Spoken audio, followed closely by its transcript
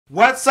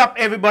What's up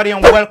everybody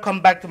and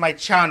welcome back to my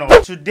channel.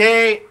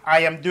 Today I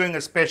am doing a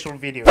special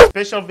video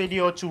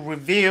to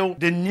reveal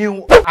the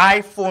new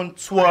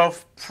iPhone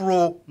 12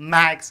 Pro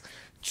Max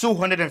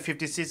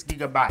 256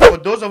 gigabytes. For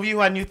those of you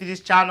who are new to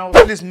this channel,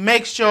 please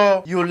make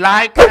sure you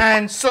like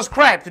and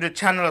subscribe to the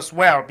channel as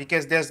well,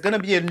 because there's gonna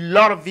be a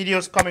lot of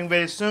videos coming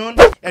very soon,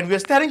 and we're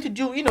starting to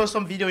do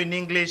some video in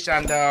English,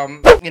 and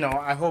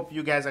I hope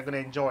you guys are gonna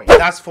enjoy.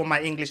 That's for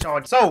my English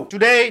audience. So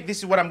today this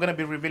is what I'm gonna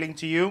be revealing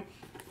to you.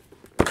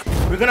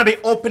 We're gonna be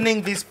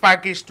opening this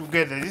package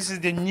together. This is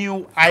the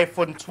new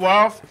iPhone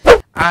 12,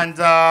 and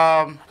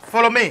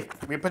follow me.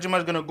 We're pretty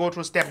much gonna go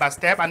through step by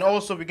step, and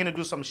also we're gonna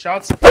do some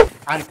shots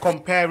and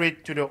compare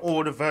it to the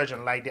older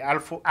version, like the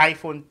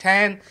iPhone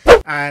 10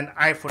 and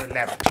iPhone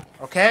 11.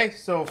 Okay,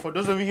 so for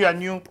those of you who are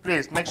new,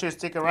 please make sure you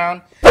stick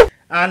around,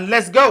 and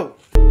let's go.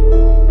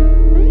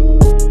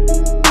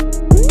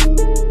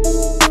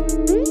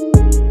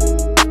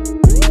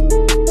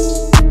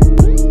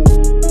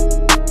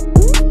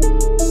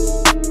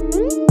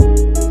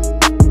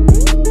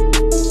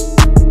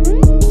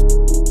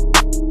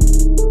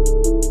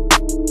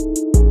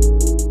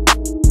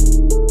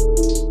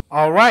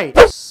 Alright,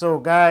 so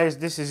guys,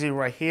 this is it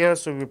right here.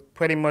 So we're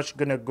pretty much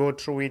gonna go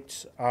through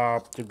it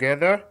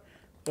together.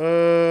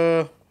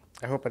 I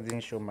hope I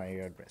didn't show my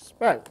address,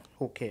 but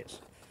who cares.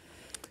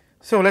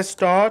 So let's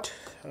start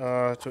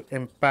to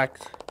unpack.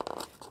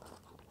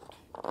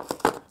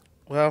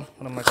 Well,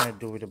 what am I gonna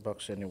do with the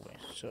box anyway?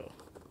 So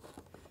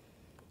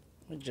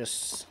let me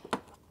just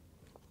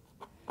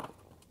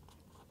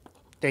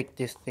take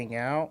this thing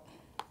out.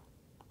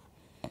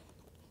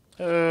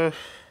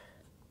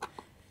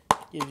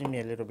 Giving me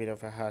a little bit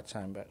of a hard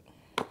time, but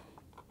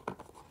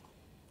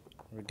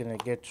we're gonna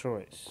get through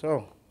it.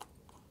 So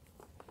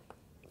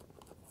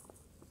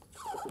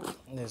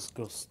let's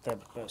go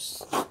step by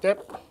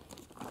step.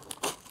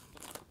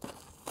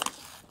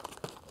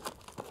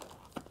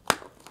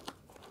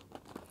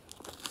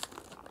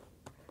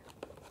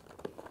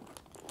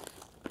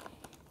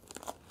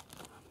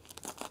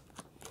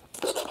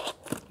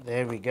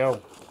 There we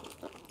go.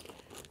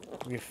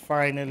 We're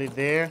finally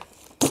there.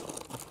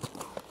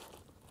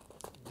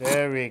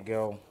 There we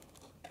go.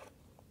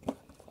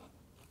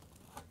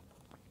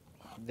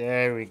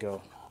 There we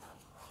go.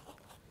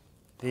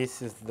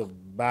 This is the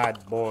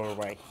bad boy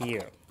right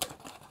here.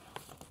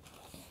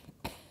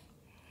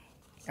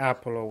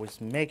 Apple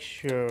always make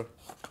sure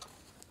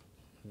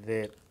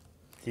that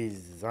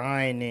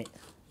design it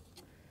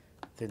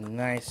the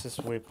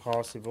nicest way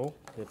possible.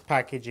 They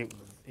package it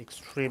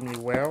extremely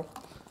well,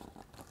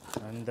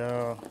 and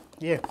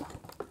yeah.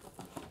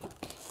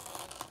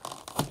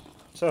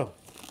 So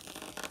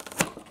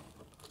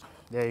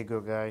there you go,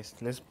 guys.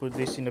 Let's put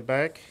this in the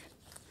bag.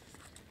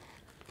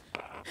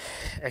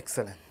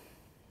 Excellent.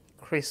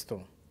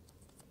 Crystal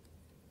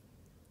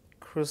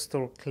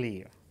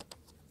clear.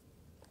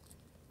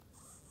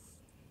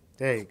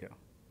 There you go.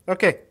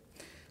 Okay,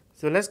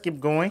 so let's keep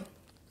going.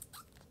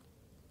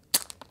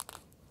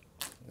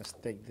 Let's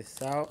take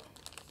this out,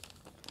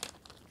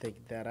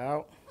 take that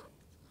out.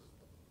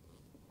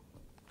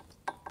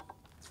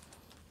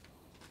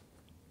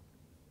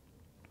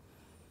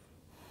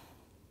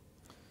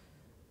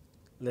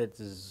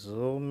 Let's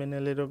zoom in a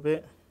little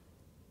bit.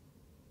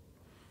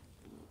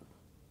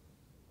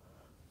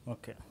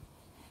 Okay.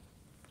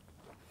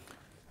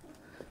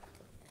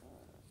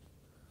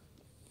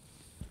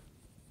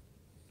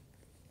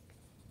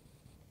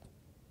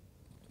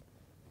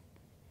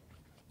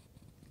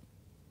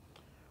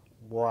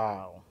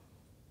 Wow.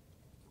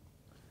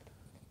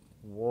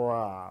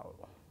 Wow.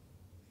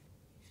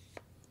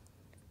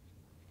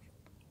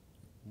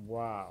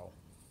 Wow.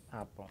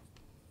 Apple.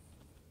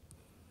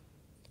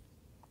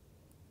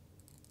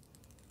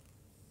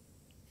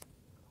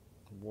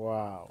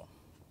 Wow.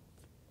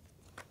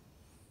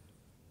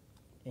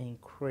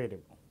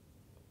 Incredible.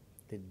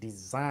 The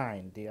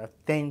design, the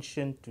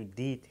attention to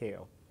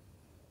detail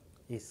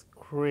is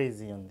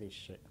crazy on this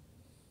shit.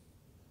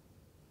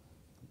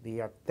 The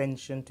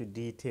attention to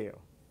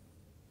detail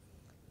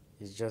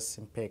is just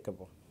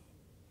impeccable.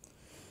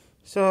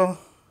 So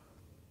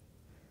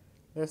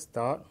let's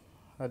start.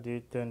 How do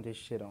you turn this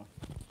shit on?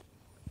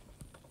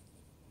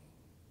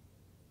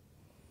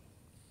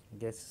 I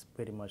guess it's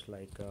pretty much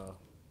like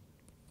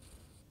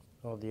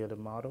all the other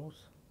models.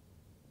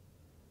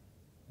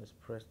 Let's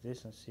press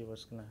this and see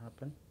what's gonna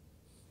happen.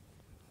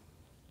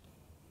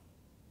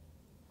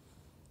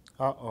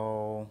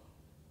 Uh-oh.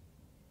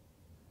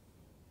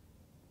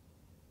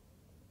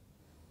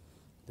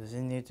 Does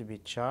it need to be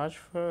charged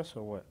first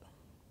or what?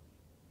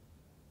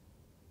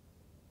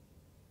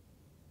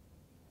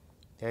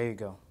 There you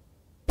go.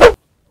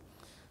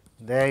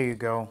 There you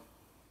go.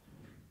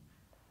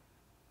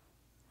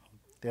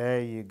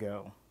 There you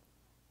go.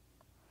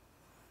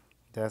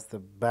 That's the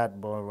bad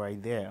boy right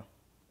there.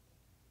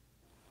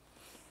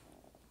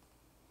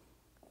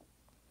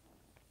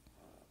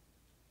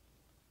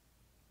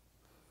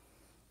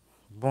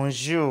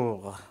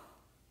 Bonjour.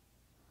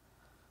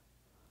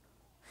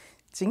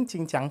 Ching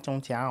ching chang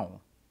chong chao.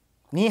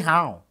 Ni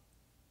hao.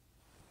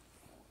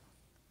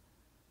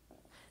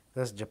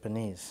 That's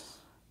Japanese.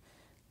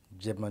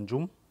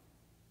 Jemanjum.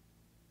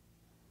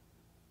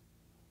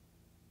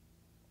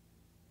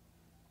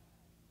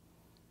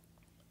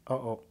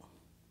 Uh-oh.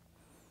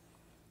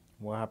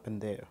 What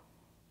happened there?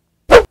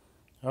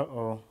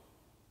 Uh-oh.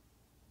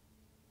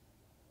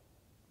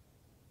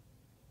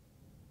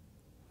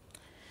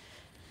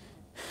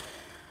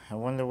 I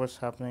wonder what's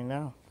happening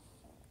now.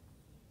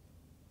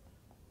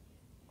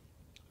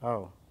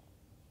 Oh.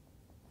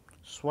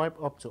 Swipe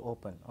up to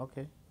open.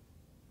 Okay.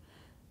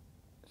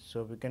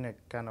 So we're gonna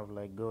kind of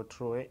like go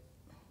through it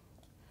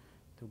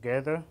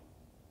together.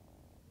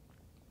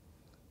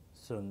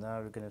 So now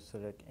we're gonna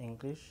select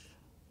English.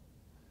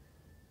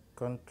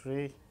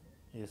 Country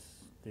is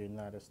the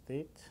United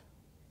States.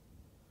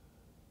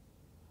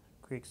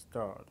 Quick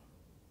start.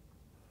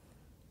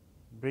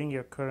 Bring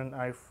your current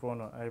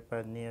iPhone or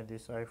iPad near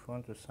this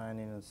iPhone to sign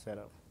in and set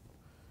up.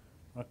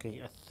 Okay,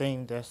 I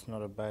think that's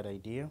not a bad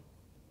idea.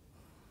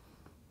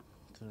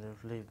 So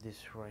let's leave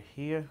this right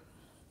here.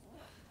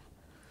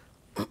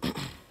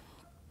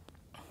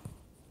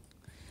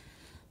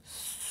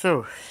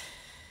 So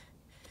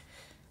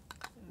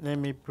let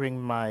me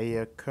bring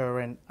my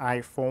current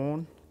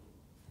iPhone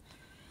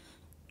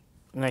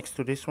next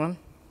to this one.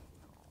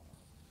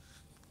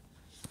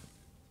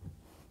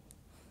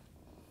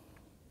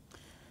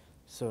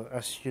 So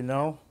as you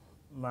know,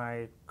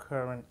 my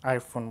current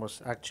iPhone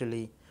was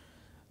actually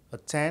a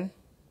 10.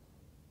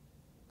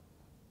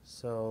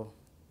 So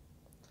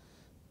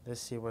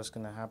let's see what's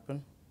gonna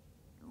happen.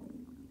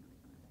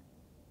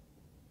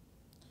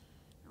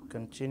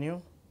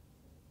 Continue.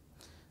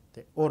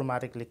 They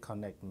automatically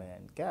connect,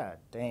 man. God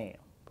damn,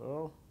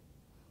 bro.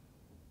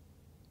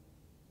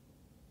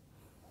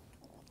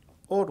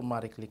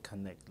 Automatically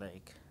connect,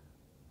 like.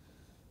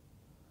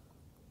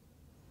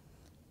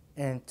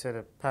 Enter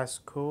the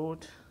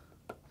passcode.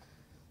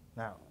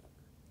 Now,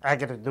 I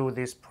gotta do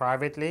this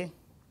privately.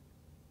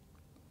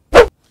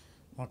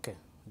 Okay,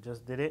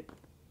 just did it.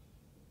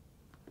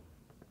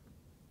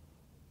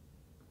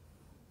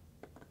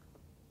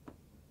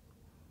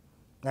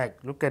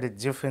 Like, look at the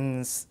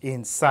difference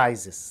in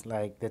sizes.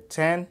 Like, the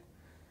 10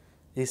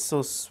 is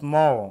so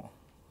small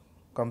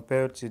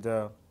compared to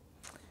the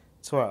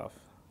 12.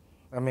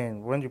 I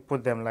mean, when you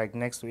put them like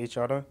next to each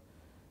other,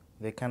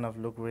 they kind of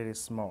look really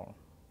small.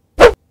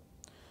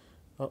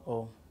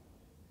 Uh-oh.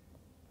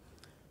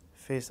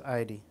 Face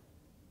ID.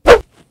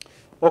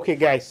 Okay,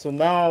 guys, so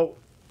now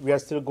we are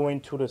still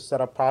going through the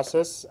setup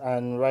process,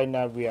 and right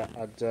now we are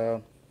at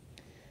the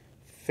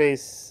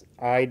Face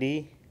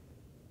ID.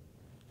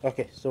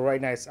 Okay, so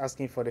right now it's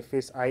asking for the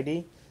Face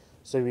ID,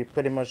 so we're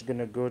pretty much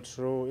gonna go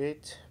through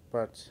it,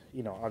 but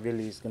you know,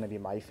 obviously it's gonna be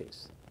my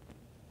face.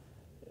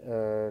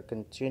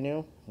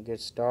 Continue, get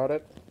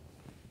started.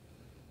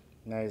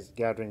 Now it's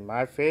gathering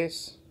my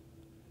face.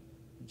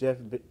 Jeff,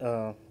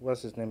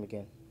 what's his name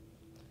again?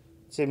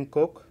 Tim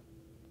Cook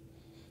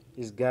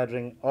is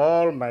gathering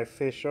all my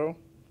facial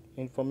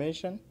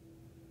information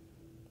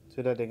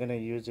so that they're gonna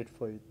use it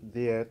for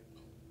their,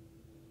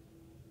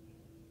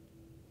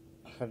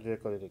 how do they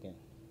call it again?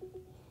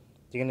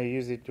 They're gonna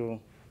use it to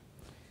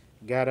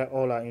gather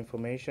all our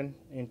information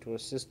into a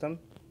system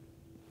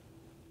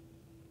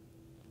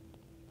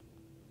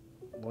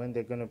when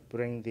they're gonna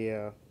bring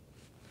their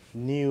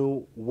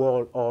new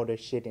world order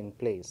shit in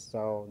place.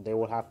 So they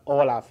will have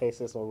all our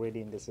faces already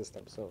in the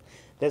system. So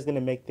that's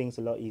gonna make things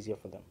a lot easier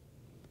for them.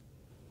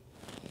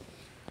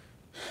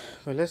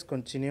 So let's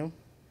continue.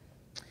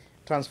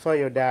 Transfer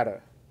your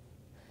data.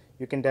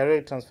 You can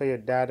directly transfer your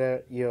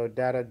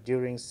data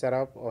during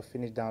setup or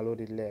finish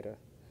downloaded later.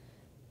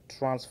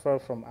 Transfer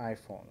from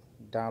iPhone.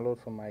 Download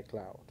from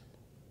iCloud.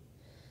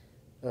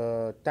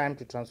 Time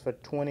to transfer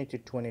 20 to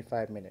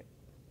 25 minutes.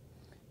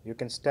 You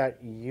can start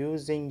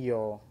using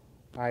your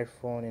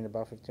iPhone in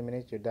about 15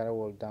 minutes. Your data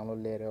will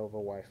download later over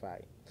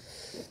Wi-Fi.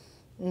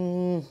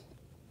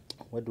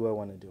 What do I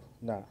want to do?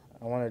 No,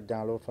 I want to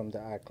download from the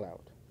iCloud.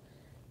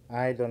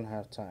 I don't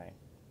have time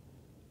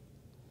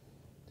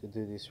to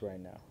do this right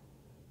now.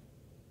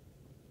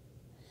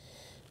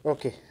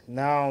 Okay,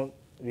 now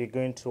we're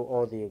going through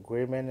all the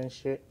agreement and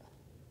shit.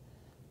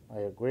 I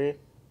agree.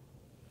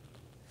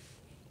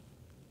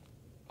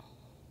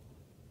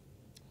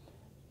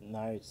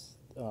 Now it's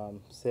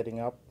setting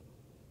up.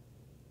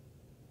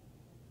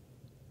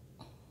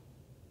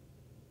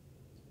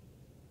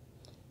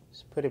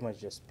 It's pretty much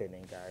just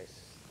spinning, guys.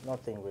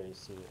 Nothing really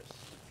serious.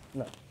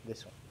 No,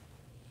 this one.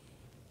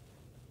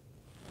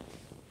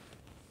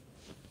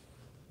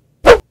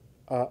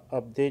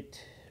 Update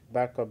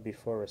backup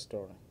before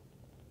restoring.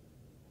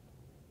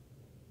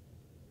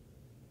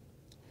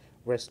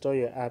 Restore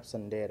your apps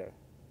and data.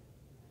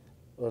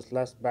 It was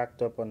last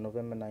backed up on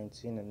November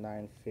 19 at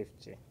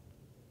 9:50.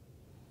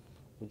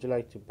 Would you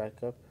like to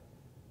back up?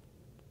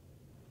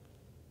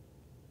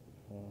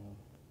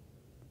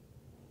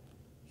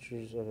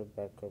 Choose other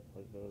backup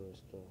or go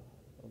restore.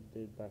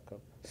 Update backup.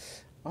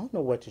 I don't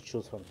know what to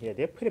choose from here.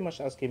 They're pretty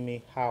much asking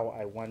me how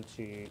I want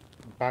to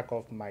back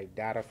off my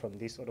data from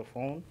this other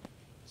phone.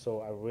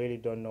 So I really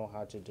don't know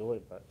how to do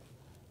it, but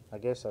I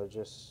guess I'll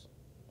just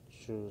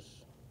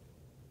choose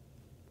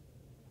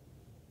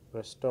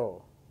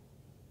restore.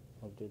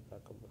 Update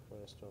backup before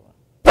restore.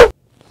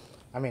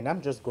 I mean,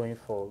 I'm just going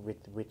for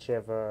with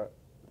whichever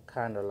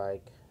kind of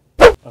like.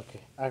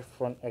 Okay,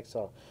 iPhone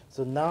XR.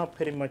 So now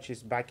pretty much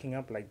it's backing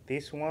up, like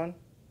this one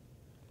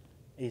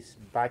is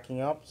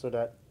backing up so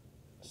that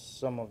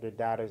some of the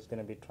data is going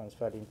to be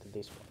transferred into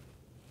this one.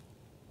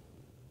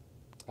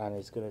 And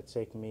it's going to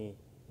take me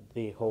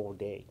the whole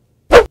day.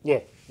 Yeah,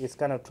 it's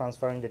kind of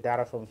transferring the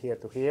data from here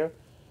to here.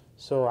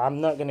 So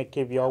I'm not going to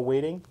keep you all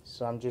waiting.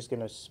 So I'm just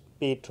going to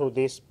speed through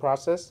this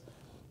process.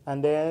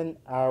 And then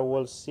I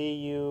will see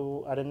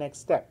you at the next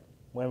step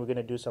when we're going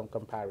to do some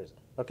comparison.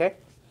 Okay?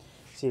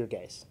 See you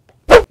guys.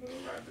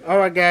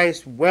 Alright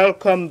guys,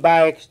 welcome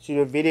back to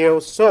the video.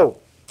 So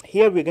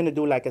here we're going to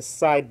do like a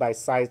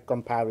side-by-side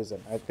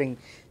comparison. I think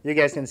you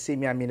guys can see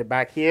me, I'm in the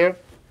back here.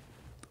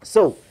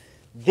 So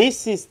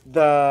this is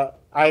the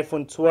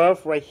iPhone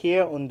 12 right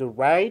here on the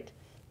right,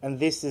 and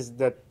this is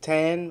the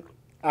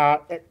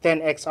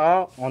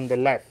 10XR on the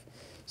left.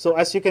 So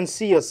as you can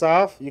see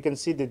yourself, you can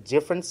see the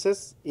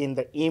differences in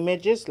the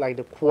images, like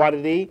the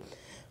quality.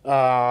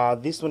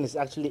 This one is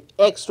actually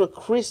extra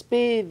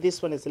crispy.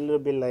 This one is a little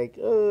bit like,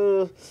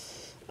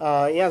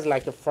 it has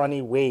like a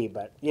funny way,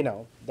 but you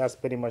know, that's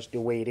pretty much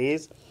the way it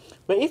is.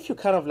 But if you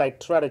kind of like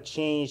try to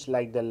change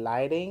like the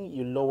lighting,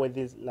 you lower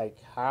this like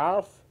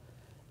half,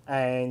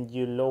 and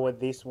you lower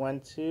this one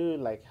too,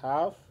 like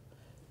half.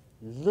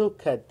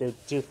 Look at the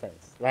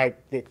difference.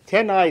 Like the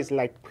 10R is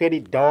like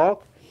pretty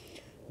dark,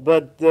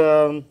 but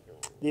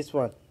this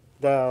one,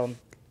 the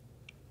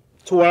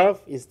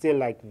 12 is still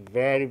like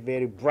very,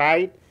 very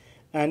bright,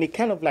 and it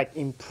kind of like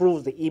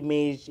improves the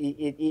image.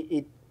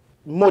 It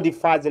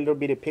modifies a little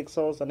bit of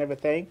pixels and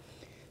everything.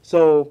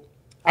 So,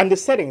 and the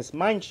settings,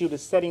 mind you, the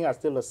settings are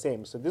still the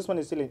same. So this one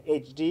is still in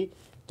HD,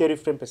 30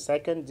 frames per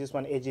second. This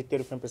one HD,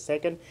 30 frames per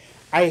second.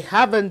 I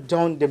haven't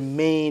done the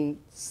main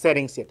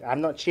settings yet. I've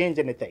not changed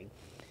anything.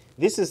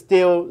 This is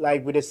still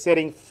like with the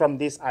setting from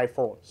this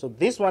iPhone. So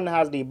this one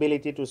has the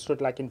ability to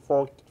shoot like in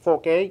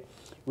 4K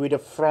with the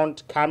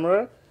front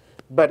camera,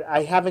 but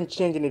I haven't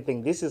changed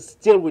anything. This is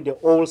still with the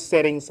old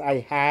settings I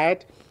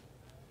had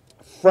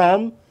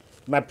from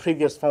my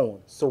previous phone.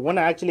 So when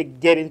I actually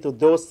get into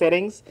those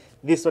settings,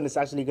 this one is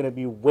actually going to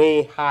be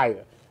way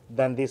higher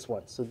than this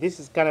one. So this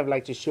is kind of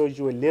like to show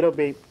you a little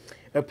bit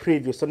a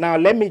preview. So now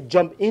let me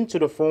jump into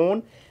the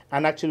phone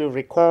and actually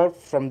record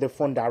from the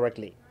phone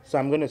directly. So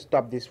I'm going to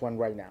stop this one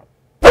right now.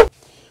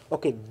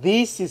 Okay,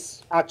 this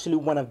is actually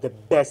one of the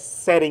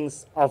best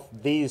settings of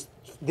this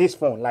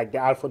phone, like the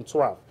iPhone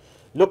 12.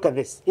 Look at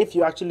this. If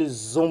you actually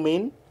zoom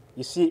in,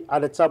 you see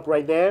at the top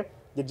right there,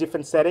 the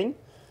different setting.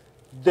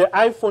 The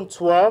iPhone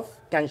 12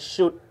 can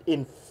shoot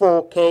in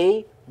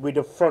 4K with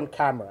the front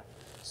camera.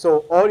 So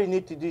all you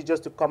need to do is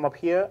just to come up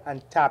here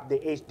and tap the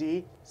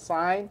HD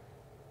sign.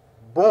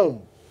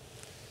 Boom.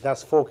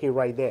 That's 4K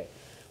right there.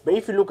 But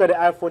if you look at the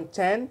iPhone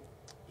 10,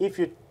 if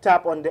you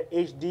tap on the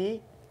HD,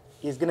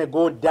 it's going to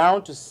go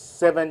down to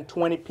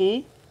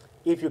 720p.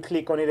 If you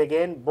click on it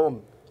again,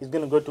 boom, it's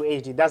going to go to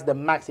HD. That's the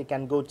max it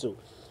can go to.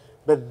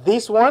 But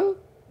this one,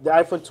 the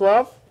iPhone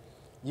 12,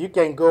 you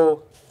can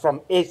go from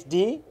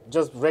HD,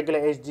 just regular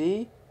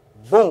HD,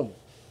 boom,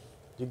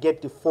 you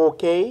get to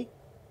 4K,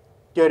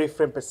 30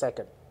 frames per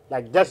second.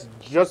 Like that's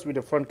just with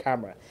the front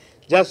camera.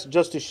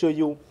 Just to show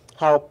you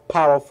how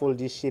powerful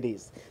this shit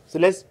is. So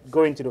let's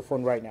go into the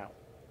phone right now.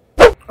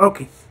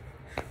 Okay.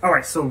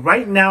 Alright, so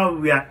right now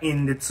we are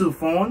in the two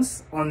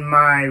phones. On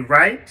my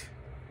right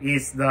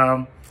is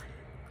the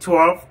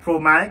 12 Pro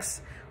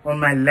Max. On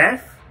my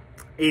left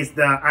is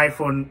the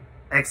iPhone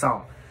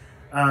XR,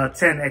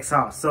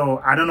 10XR.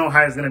 So I don't know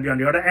how it's going to be on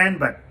the other end,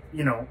 but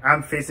you know,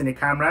 I'm facing the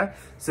camera.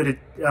 So the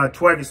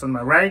 12 is on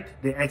my right,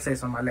 the XR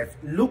is on my left.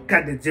 Look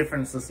at the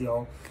differences,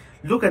 y'all.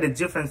 Look at the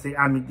difference,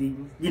 I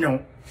mean, you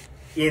know,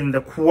 in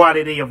the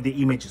quality of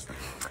the images.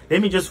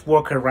 Let me just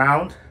walk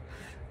around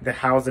the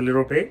house a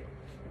little bit.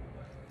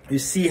 You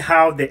see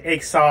how the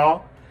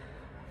XR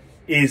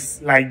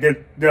is like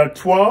the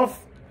 12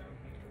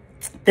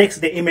 takes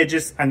the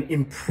images and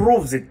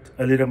improves it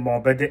a little more,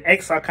 but the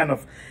XR kind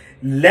of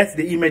lets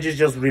the images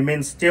just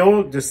remain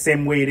still the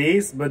same way it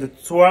is, but the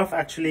 12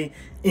 actually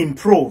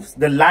improves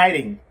the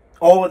lighting.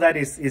 All that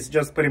is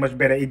just pretty much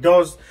better. It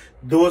does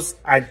those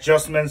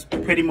adjustments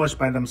pretty much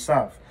by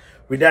themselves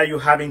without you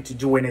having to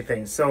do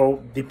anything.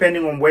 So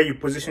depending on where you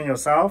position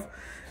yourself,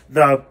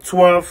 the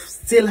 12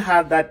 still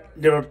have that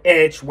little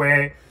edge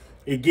where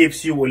it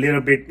gives you a little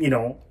bit, you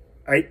know,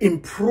 it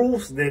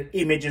improves the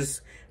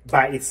images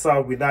by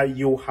itself without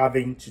you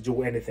having to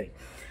do anything.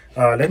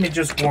 Let me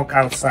just walk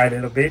outside a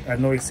little bit. I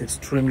know it's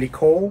extremely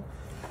cold.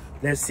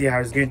 Let's see how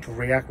it's going to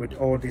react with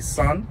all this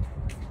sun.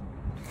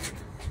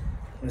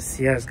 Let's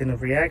see how it's going to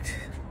react.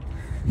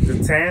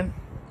 The 10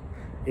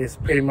 is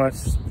pretty much,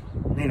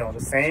 you know, the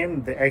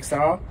same. The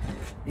XR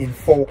in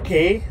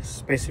 4K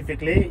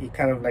specifically, it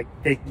kind of like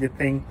take the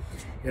thing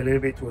a little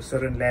bit to a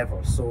certain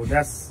level. So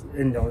that's,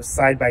 you know,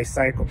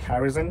 side-by-side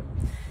comparison.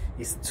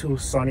 It's too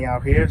sunny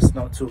out here, it's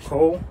not too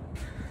cold.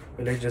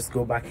 But let's just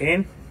go back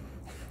in.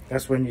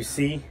 That's when you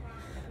see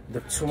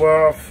the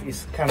 12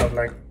 is kind of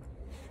like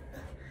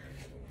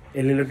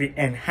a little bit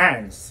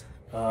enhanced,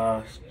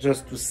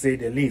 just to say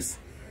the least.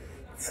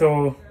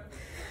 So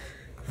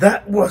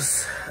that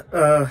was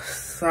a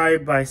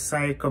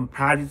side-by-side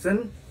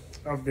comparison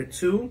of the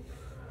two,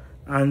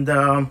 and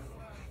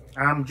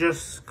I'm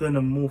just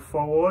gonna move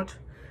forward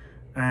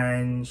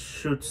and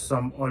shoot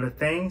some other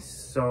things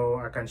so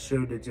I can show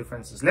you the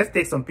differences. Let's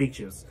take some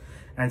pictures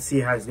and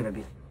see how it's gonna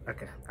be.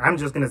 Okay, I'm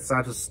just gonna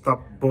try to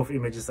stop both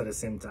images at the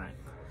same time.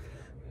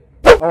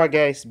 All right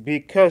guys,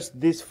 because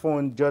this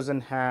phone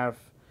doesn't have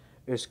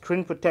a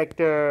screen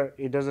protector,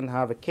 it doesn't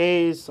have a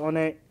case on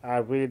it, I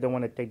really don't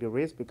want to take the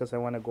risk because I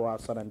want to go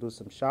outside and do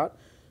some shot.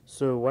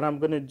 So what I'm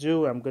gonna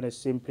do, I'm gonna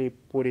simply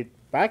put it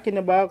back in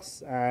the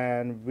box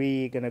and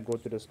we're gonna go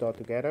to the store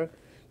together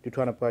to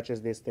try to purchase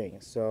this thing.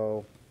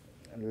 So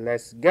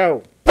let's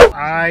go.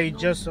 I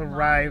just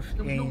arrived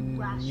in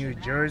New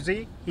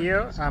Jersey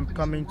here. I'm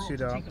coming to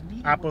the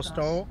Apple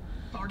store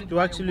to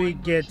actually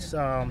get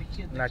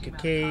like a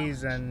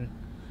case and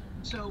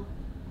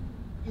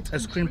a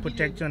screen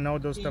protector and all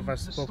those stuff I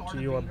spoke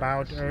to you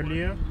about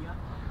earlier.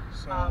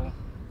 So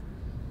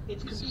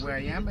this is where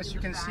I am. As you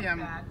can see,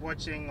 I'm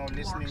watching or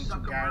listening to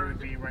Gary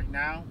Vee right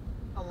now.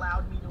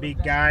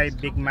 Big guy,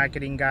 big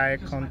marketing guy,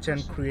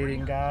 content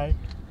creating guy.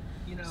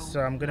 So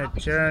I'm gonna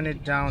turn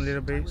it down a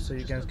little bit so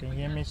you guys can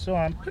hear me. So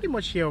I'm pretty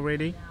much here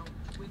already.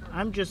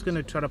 I'm just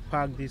gonna try to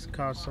park this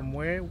car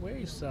somewhere. Where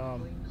is I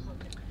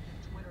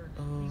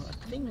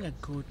think I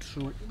go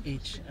through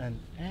H&M.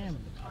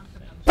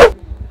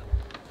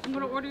 I'm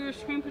going to order your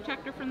screen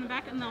protector from the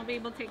back and they'll be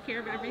able to take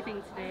care of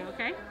everything today,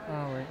 okay?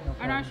 Alright, no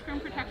problem. And our screen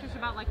protector is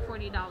about like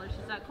 $40. Is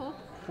that cool?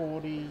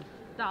 $40.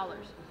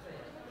 Dollars.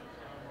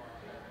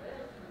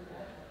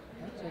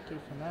 I'll take it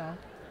for now.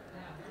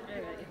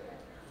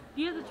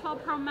 Do you have the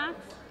 12 Pro Max?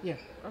 Yeah.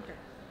 Okay.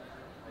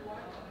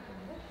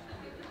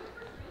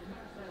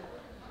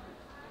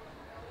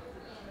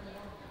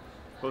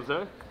 Jose? I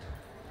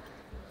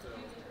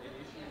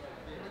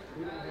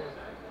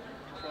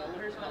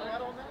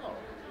don't know.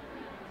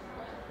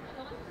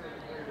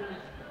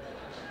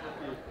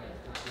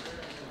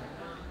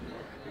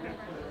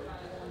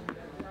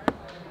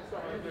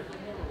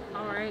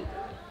 All right.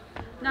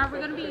 Now, are we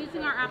going to be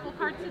using our Apple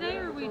Card today,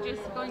 or are we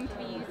just going to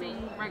be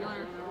using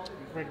regular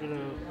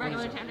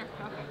tender?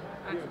 Okay.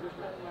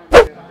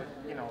 Excellent.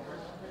 You know.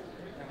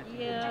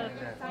 Yeah.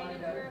 Sign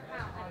into your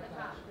account at the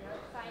top.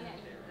 Sign in.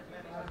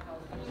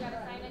 And you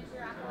gotta sign into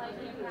your Apple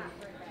ID and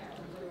password there.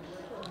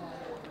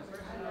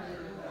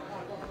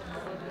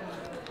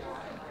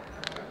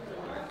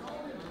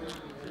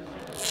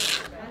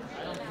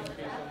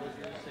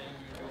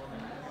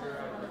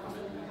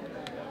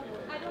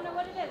 I don't know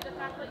what it is, if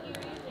that's what you're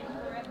using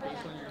for it, but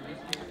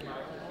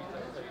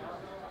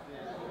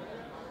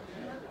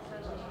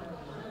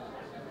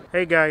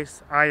Hey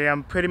guys, I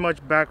am pretty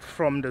much back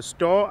from the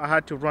store. I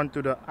had to run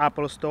to the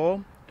Apple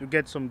store to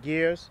get some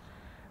gears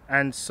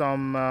and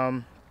some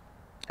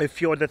a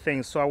few other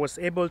things. So I was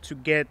able to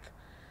get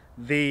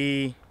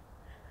the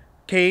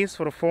case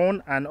for the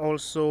phone and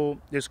also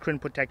the screen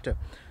protector.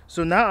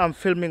 So now I'm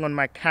filming on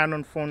my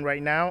Canon phone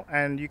right now,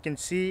 and you can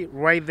see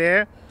right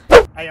there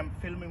I am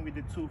filming with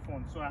the two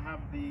phones. So I have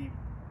the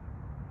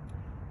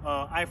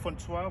iPhone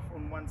 12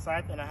 on one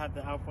side and I have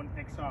the iPhone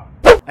XR.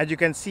 As you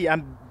can see,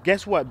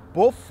 guess what?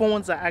 Both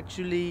phones are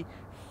actually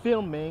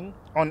filming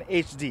on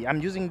HD.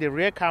 I'm using the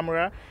rear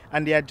camera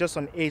and they are just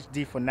on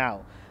HD for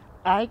now.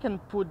 I can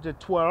put the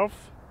 12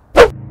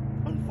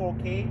 on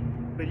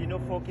 4K, but you know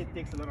 4K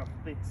takes a lot of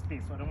space,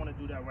 so I don't want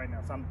to do that right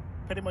now. So I'm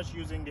pretty much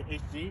using the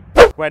HD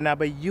right now,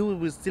 but you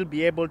will still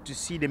be able to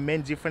see the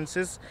main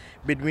differences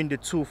between the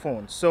two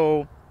phones.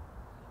 So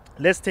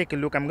let's take a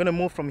look. I'm going to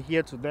move from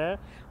here to there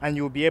and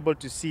you'll be able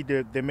to see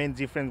the main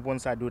difference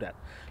once I do that.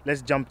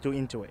 Let's jump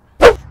into it.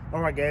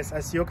 Alright guys,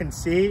 as you can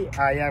see,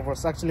 I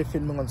was actually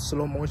filming on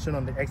slow motion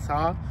on the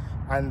XR,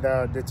 and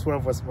the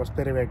 12 was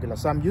pretty regular.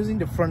 So I'm using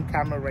the front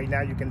camera right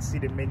now. You can see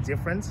the main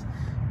difference.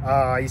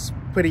 It's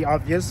pretty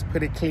obvious,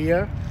 pretty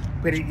clear,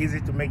 pretty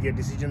easy to make your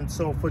decision.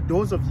 So for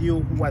those of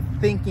you who are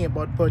thinking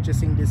about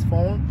purchasing this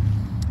phone,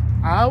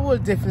 I will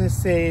definitely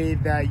say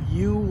that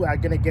you are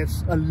gonna get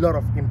a lot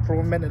of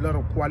improvement, a lot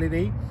of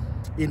quality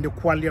in the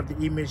quality of the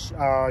image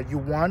you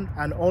want,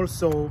 and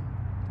also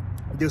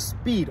the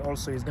speed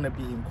also is gonna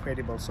be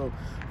incredible. So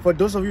for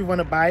those of you who want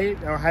to buy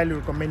it, I highly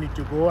recommend you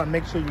to go and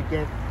make sure you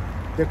get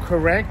the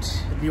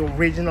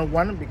original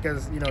one,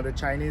 because you know the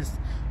Chinese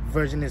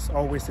version is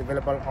always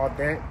available out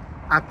there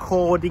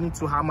according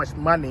to how much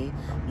money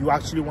you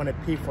actually want to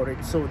pay for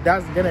it. So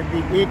that's gonna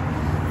be it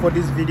for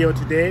this video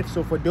today.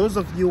 So for those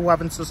of you who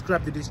haven't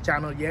subscribed to this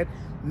channel yet,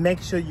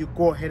 make sure you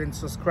go ahead and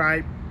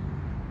subscribe.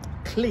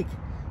 Click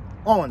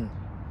on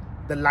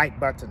the like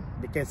button,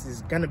 because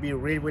it's gonna be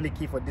really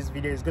key for this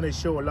video. It's gonna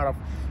show a lot of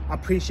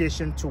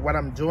appreciation to what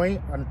I'm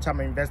doing and time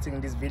I'm investing in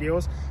these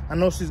videos,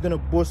 and also it's gonna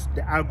boost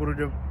the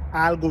algorithm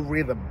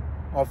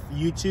of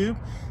YouTube.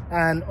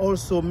 And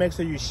also make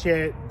sure you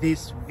share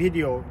this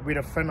video with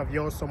a friend of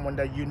yours, someone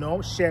that you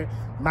know. Share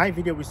my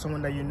video with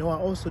someone that you know.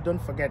 And also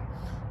don't forget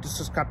to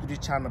subscribe to the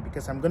channel,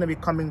 because I'm going to be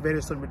coming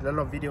very soon with a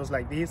lot of videos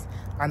like this,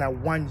 and I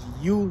want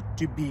you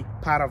to be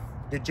part of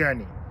the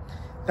journey.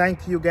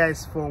 Thank you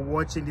guys for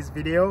watching this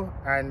video,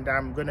 and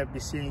I'm going to be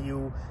seeing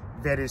you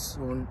very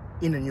soon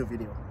in a new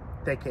video.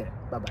 Take care.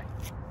 Bye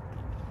bye.